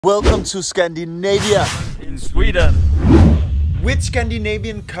Welcome to Scandinavia. In Sweden. Which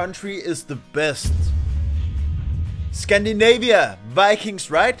Scandinavian country is the best? Scandinavia, Vikings,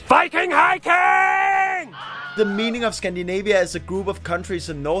 right? Viking hiking! The meaning of Scandinavia is a group of countries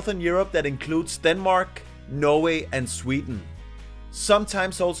in Northern Europe that includes Denmark, Norway and Sweden.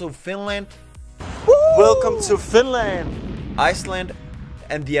 Sometimes also Finland. Woo! Welcome to Finland, Iceland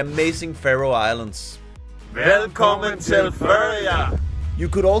and the amazing Faroe Islands. Velkommen til Føroya! You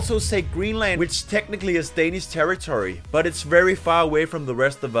could also say Greenland, which technically is Danish territory, but it's very far away from the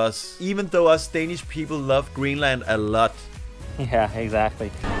rest of us, even though us Danish people love Greenland a lot. Yeah, exactly.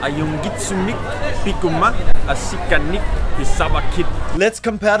 Let's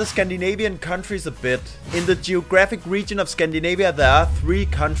compare the Scandinavian countries a bit. In the geographic region of Scandinavia there are 3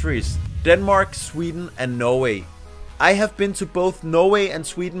 countries: Denmark, Sweden and Norway. I have been to both Norway and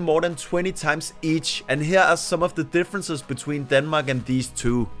Sweden more than 20 times each, and here are some of the differences between Denmark and these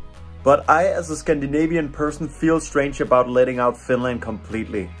two. But I, as a Scandinavian person, feel strange about letting out Finland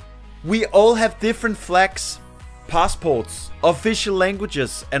completely. We all have different flags, passports, official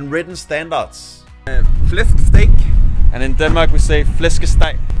languages and written standards. Flæskesteg. And in Denmark we say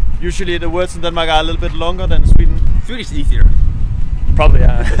flæskesteg. Usually the words in Denmark are a little bit longer than in Sweden. Swedish is easier. Probably,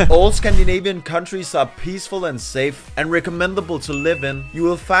 yeah. All Scandinavian countries are peaceful and safe and recommendable to live in. You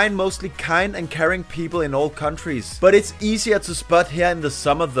will find mostly kind and caring people in all countries, but it's easier to spot here in the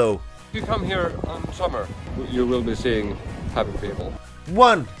summer though. If you come here on summer, you will be seeing happy people.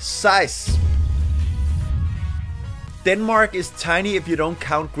 1. Size. Denmark is tiny if you don't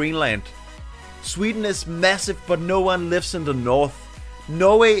count Greenland. Sweden is massive but no one lives in the north.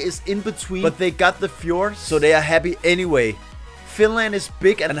 Norway is in between but they got the fjord so they are happy anyway. Finland is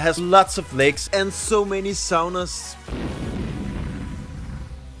big and has lots of lakes and so many saunas.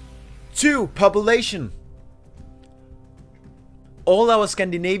 2. Population. All our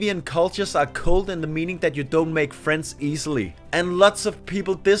Scandinavian cultures are cold in the meaning that you don't make friends easily. And lots of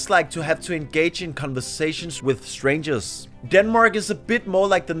people dislike to have to engage in conversations with strangers. Denmark is a bit more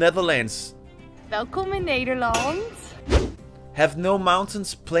like the Netherlands. Welkom in Nederland. Have no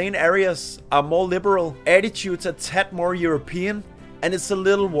mountains, plain areas, are more liberal, attitudes a tad more European, and it's a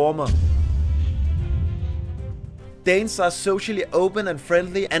little warmer. Danes are socially open and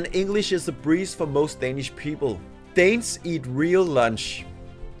friendly, and English is a breeze for most Danish people. Danes eat real lunch.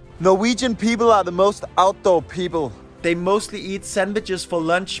 Norwegian people are the most outdoor people. They mostly eat sandwiches for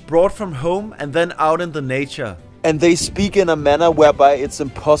lunch brought from home and then out in the nature. And they speak in a manner whereby it's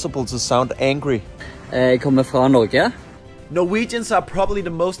impossible to sound angry. Jeg kommer fra Norge. Norwegians are probably the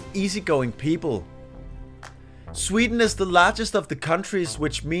most easygoing people. Sweden is the largest of the countries,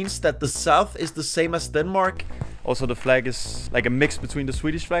 which means that the south is the same as Denmark. Also the flag is like a mix between the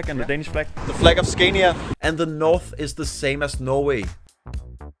Swedish flag and the Danish flag. The flag of Scania. And the north is the same as Norway.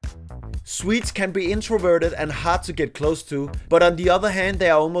 Swedes can be introverted and hard to get close to, but on the other hand they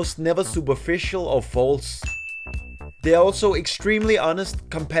are almost never superficial or false. They are also extremely honest,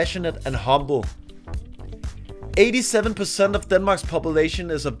 compassionate and humble. 87% of Denmark's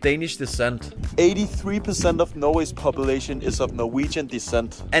population is of Danish descent. 83% of Norway's population is of Norwegian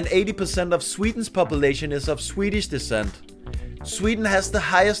descent. And 80% of Sweden's population is of Swedish descent. Sweden has the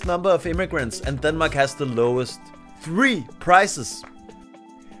highest number of immigrants and Denmark has the lowest. 3. Prices.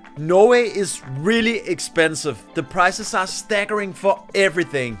 Norway is really expensive. The prices are staggering for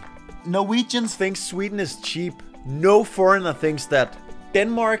everything. Norwegians think Sweden is cheap. No foreigner thinks that.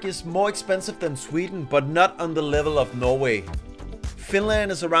 Denmark is more expensive than Sweden, but not on the level of Norway.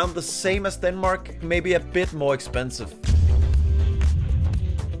 Finland is around the same as Denmark, maybe a bit more expensive.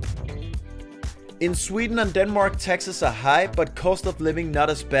 In Sweden and Denmark, taxes are high, but cost of living not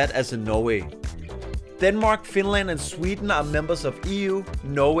as bad as in Norway. Denmark, Finland and Sweden are members of EU,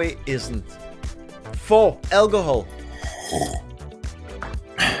 Norway isn't. 4. Alcohol.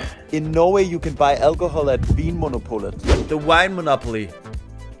 In Norway you can buy alcohol at Vinmonopolet, the wine monopoly.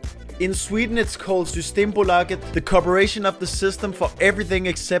 In Sweden it's called Systembolaget, the corporation of the system for everything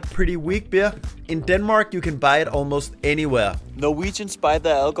except pretty weak beer. In Denmark you can buy it almost anywhere. Norwegians buy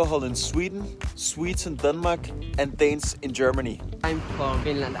their alcohol in Sweden, Swedes in Denmark and Danes in Germany. I'm from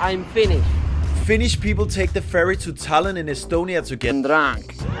Finland, I'm Finnish. Finnish people take the ferry to Tallinn in Estonia to get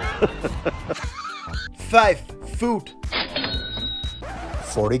drunk. 5. Food.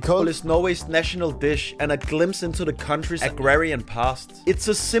 Fårikål is Norway's national dish and a glimpse into the country's agrarian past. It's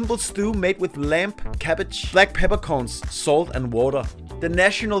a simple stew made with lamb, cabbage, black peppercorns, salt and water. The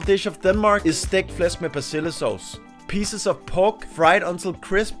national dish of Denmark is stegt flæsk med persillesauce. Pieces of pork fried until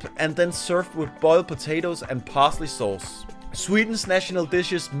crisp and then served with boiled potatoes and parsley sauce. Sweden's national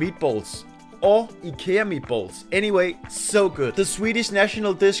dish is meatballs. or IKEA meatballs. Anyway, so good. The Swedish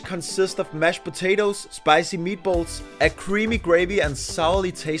national dish consists of mashed potatoes, spicy meatballs, a creamy gravy and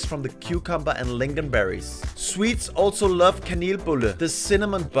sourly taste from the cucumber and lingonberries. Swedes also love kanelbulle, the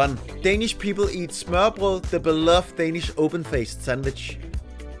cinnamon bun. Danish people eat smørbrød, the beloved Danish open-faced sandwich.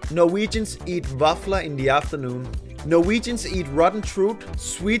 Norwegians eat vafler in the afternoon. Norwegians eat rotten trout,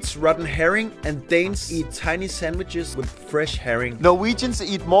 Swedes rotten herring, and Danes eat tiny sandwiches with fresh herring. Norwegians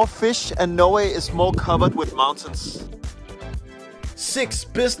eat more fish and Norway is more covered with mountains. 6.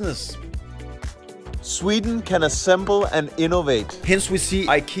 Business. Sweden can assemble and innovate. Hence we see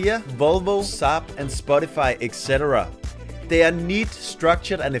IKEA, Volvo, Saab and Spotify, etc. They are neat,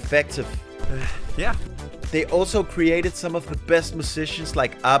 structured and effective. Yeah. They also created some of the best musicians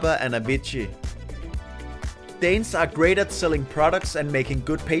like ABBA and Avicii. Danes are great at selling products and making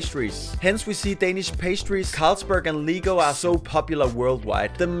good pastries. Hence we see Danish pastries, Carlsberg and Lego are so popular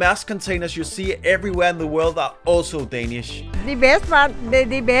worldwide. The mass containers you see everywhere in the world are also Danish. The best one,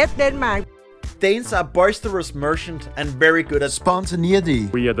 the best Denmark. Danes are boisterous merchant and very good at spontaneity.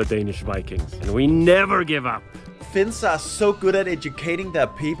 We are the Danish Vikings and we never give up. Finns are so good at educating their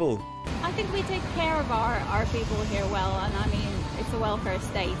people. I think we take care of our people here well, and I mean, it's a welfare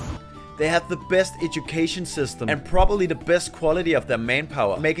state. They have the best education system and probably the best quality of their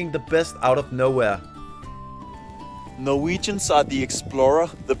manpower, making the best out of nowhere. Norwegians are the explorer,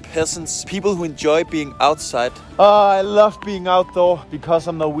 the peasants, people who enjoy being outside. Oh, I love being outdoor because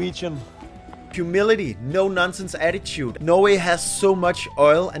I'm Norwegian. Humility, no nonsense attitude. Norway has so much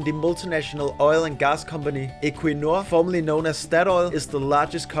oil and the multinational oil and gas company Equinor, formerly known as Statoil, is the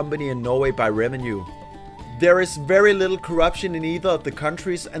largest company in Norway by revenue. There is very little corruption in either of the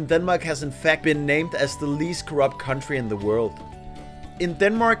countries, and Denmark has in fact been named as the least corrupt country in the world. In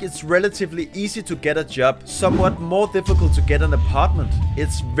Denmark it's relatively easy to get a job, somewhat more difficult to get an apartment.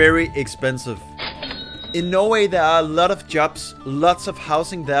 It's very expensive. In Norway there are a lot of jobs, lots of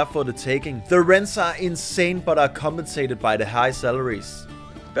housing there for the taking. The rents are insane but are compensated by the high salaries.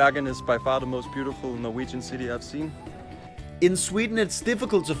 Bergen is by far the most beautiful Norwegian city I've seen. In Sweden it's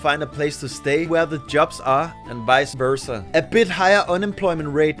difficult to find a place to stay where the jobs are and vice versa. A bit higher unemployment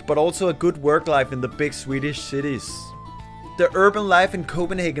rate but also a good work life in the big Swedish cities. The urban life in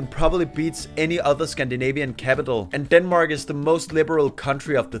Copenhagen probably beats any other Scandinavian capital, and Denmark is the most liberal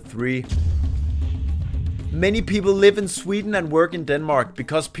country of the three. Many people live in Sweden and work in Denmark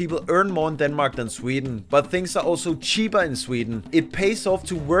because people earn more in Denmark than Sweden, but things are also cheaper in Sweden. It pays off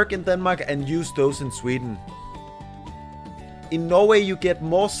to work in Denmark and use those in Sweden. In Norway you get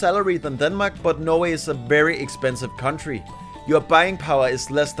more salary than Denmark, but Norway is a very expensive country. Your buying power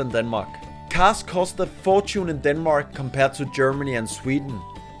is less than Denmark. Cars cost a fortune in Denmark compared to Germany and Sweden.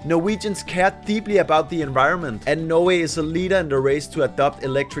 Norwegians care deeply about the environment, and Norway is a leader in the race to adopt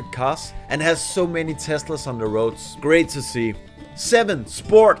electric cars and has so many Teslas on the roads. Great to see. 7.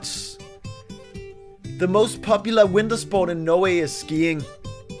 Sports. The most popular winter sport in Norway is skiing.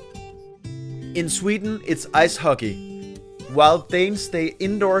 In Sweden it's ice hockey, while Danes stay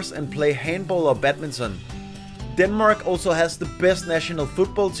indoors and play handball or badminton. Denmark also has the best national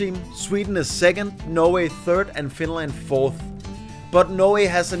football team. Sweden is second, Norway third and Finland fourth. But Norway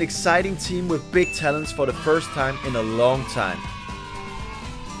has an exciting team with big talents for the first time in a long time.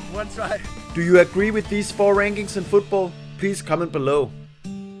 One try. Do you agree with these 4 rankings in football? Please comment below.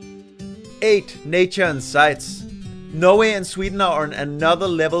 8. Nature and sights. Norway and Sweden are on another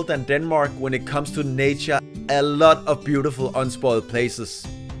level than Denmark when it comes to nature. A lot of beautiful unspoiled places.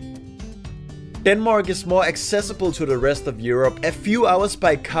 Denmark is more accessible to the rest of Europe. A few hours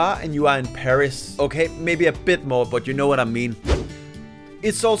by car and you are in Paris. Okay, maybe a bit more, but you know what I mean.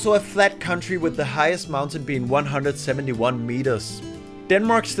 It's also a flat country with the highest mountain being 171 meters.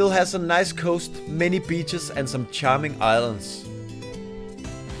 Denmark still has a nice coast, many beaches and some charming islands.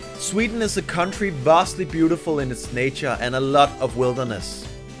 Sweden is a country vastly beautiful in its nature and a lot of wilderness.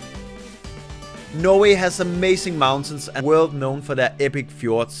 Norway has amazing mountains and world known for their epic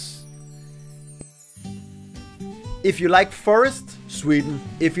fjords. If you like forest, Sweden.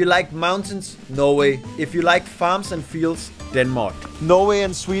 If you like mountains, Norway. If you like farms and fields, Denmark. Norway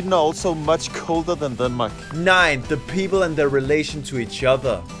and Sweden are also much colder than Denmark. 9. The people and their relation to each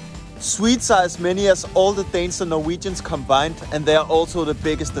other. Swedes are as many as all the Danes and Norwegians combined, and they are also the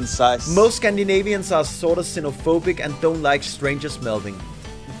biggest in size. Most Scandinavians are sort of xenophobic and don't like strangers melting.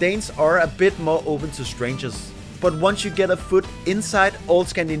 Danes are a bit more open to strangers. But once you get a foot inside, all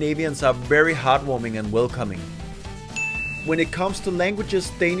Scandinavians are very heartwarming and welcoming. When it comes to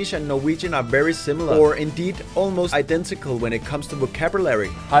languages, Danish and Norwegian are very similar, or indeed almost identical when it comes to vocabulary.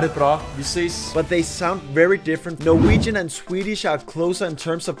 Ha det bra, vi ses. But they sound very different. Norwegian and Swedish are closer in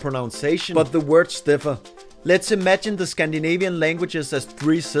terms of pronunciation, but the words differ. Let's imagine the Scandinavian languages as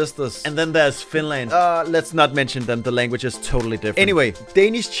three sisters. And then there's Finland. Let's not mention them, the language is totally different. Anyway,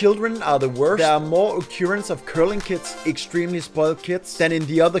 Danish children are the worst. There are more occurrence of curling kids, extremely spoiled kids, than in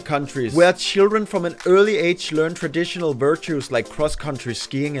the other countries, where children from an early age learn traditional virtues like cross-country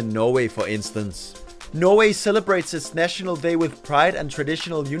skiing in Norway, for instance. Norway celebrates its national day with pride and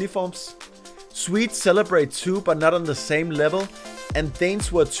traditional uniforms. Swedes celebrate too, but not on the same level, and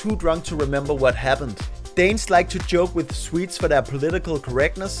Danes were too drunk to remember what happened. Danes like to joke with Swedes for their political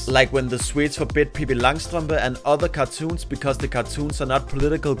correctness, like when the Swedes forbid Pippi Langstrømpe and other cartoons because the cartoons are not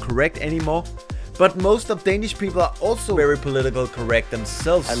political correct anymore. But most of Danish people are also very political correct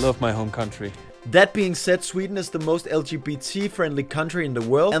themselves. I love my home country. That being said, Sweden is the most LGBT-friendly country in the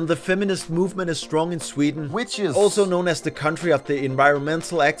world, and the feminist movement is strong in Sweden, which is also known as the country of the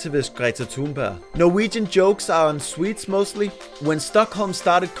environmental activist Greta Thunberg. Norwegian jokes are on Swedes mostly. When Stockholm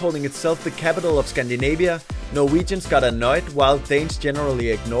started calling itself the capital of Scandinavia, Norwegians got annoyed, while Danes generally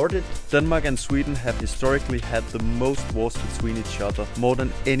ignored it. Denmark and Sweden have historically had the most wars between each other, more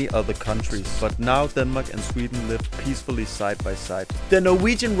than any other countries. But now Denmark and Sweden live peacefully side by side. The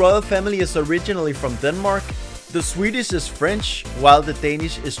Norwegian royal family is originally from Denmark. The Swedish is French, while the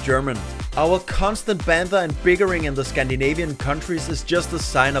Danish is German. Our constant banter and bickering in the Scandinavian countries is just a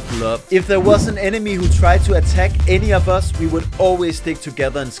sign of love. If there was an enemy who tried to attack any of us, we would always stick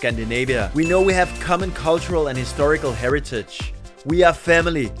together in Scandinavia. We know we have common cultural and historical heritage. We are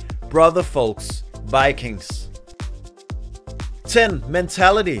family, brother folks, Vikings. 10.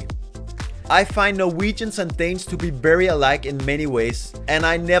 Mentality. I find Norwegians and Danes to be very alike in many ways, and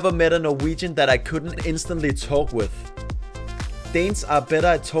I never met a Norwegian that I couldn't instantly talk with. Danes are better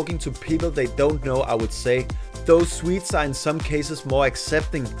at talking to people they don't know, I would say, though Swedes are in some cases more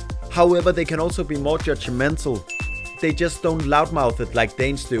accepting. However, they can also be more judgmental. They just don't loudmouth it like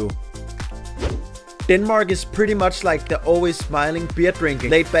Danes do. Denmark is pretty much like the always smiling, beer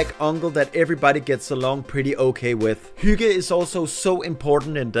drinking, laid back uncle that everybody gets along pretty okay with. Hygge is also so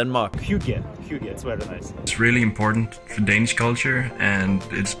important in Denmark. Hygge, it's very nice. It's really important for Danish culture, and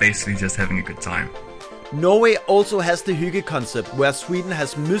it's basically just having a good time. Norway also has the hygge concept, where Sweden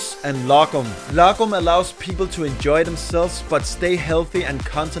has mys and lagom. Lagom allows people to enjoy themselves but stay healthy and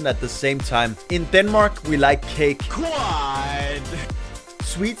content at the same time. In Denmark, we like cake. Quite.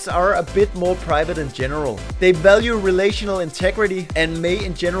 Swedes are a bit more private in general. They value relational integrity and may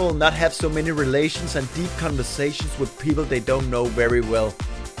in general not have so many relations and deep conversations with people they don't know very well.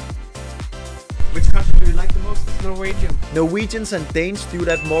 Which country do you like the most? Norwegian. Norwegians and Danes do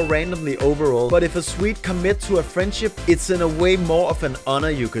that more randomly overall, but if a Swede commits to a friendship, it's in a way more of an honor,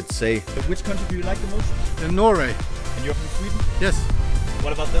 you could say. Which country do you like the most? Norway. And you're from Sweden? Yes.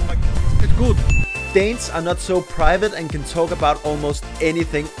 What about Denmark? It's good. Danes are not so private and can talk about almost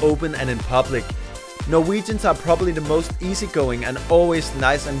anything open and in public. Norwegians are probably the most easygoing and always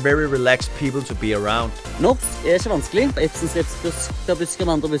nice and very relaxed people to be around. Norsk ikke vanskelig. Ibsens livsbusk, der busker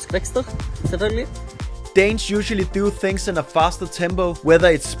med andre buskvekster, selvfølgelig. Danes usually do things in a faster tempo, whether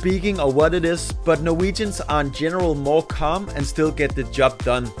it's speaking or what it is, but Norwegians are in general more calm and still get the job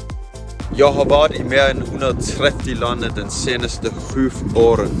done. Jeg har været i mere end 130 lande den seneste 7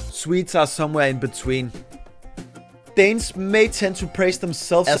 år. Swedes are somewhere in between. Danes may tend to praise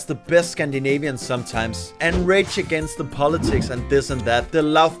themselves as the best Scandinavians sometimes, and rage against the politics and this and that, the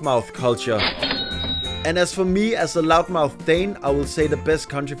loudmouth culture. And as for me, as a loudmouth Dane, I will say the best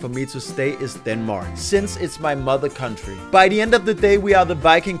country for me to stay is Denmark, since it's my mother country. By the end of the day, we are the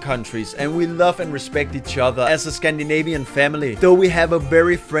Viking countries, and we love and respect each other as a Scandinavian family, though we have a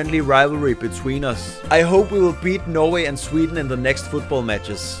very friendly rivalry between us. I hope we will beat Norway and Sweden in the next football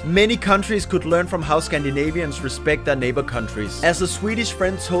matches. Many countries could learn from how Scandinavians respect their neighbor countries. As a Swedish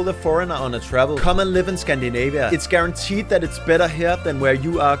friend told a foreigner on a travel, come and live in Scandinavia. It's guaranteed that it's better here than where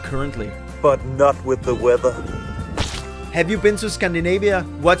you are currently. But not with the weather. Have you been to Scandinavia?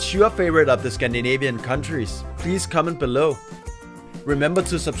 What's your favorite of the Scandinavian countries? Please comment below. Remember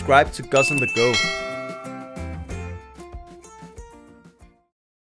to subscribe to Gus on the Go.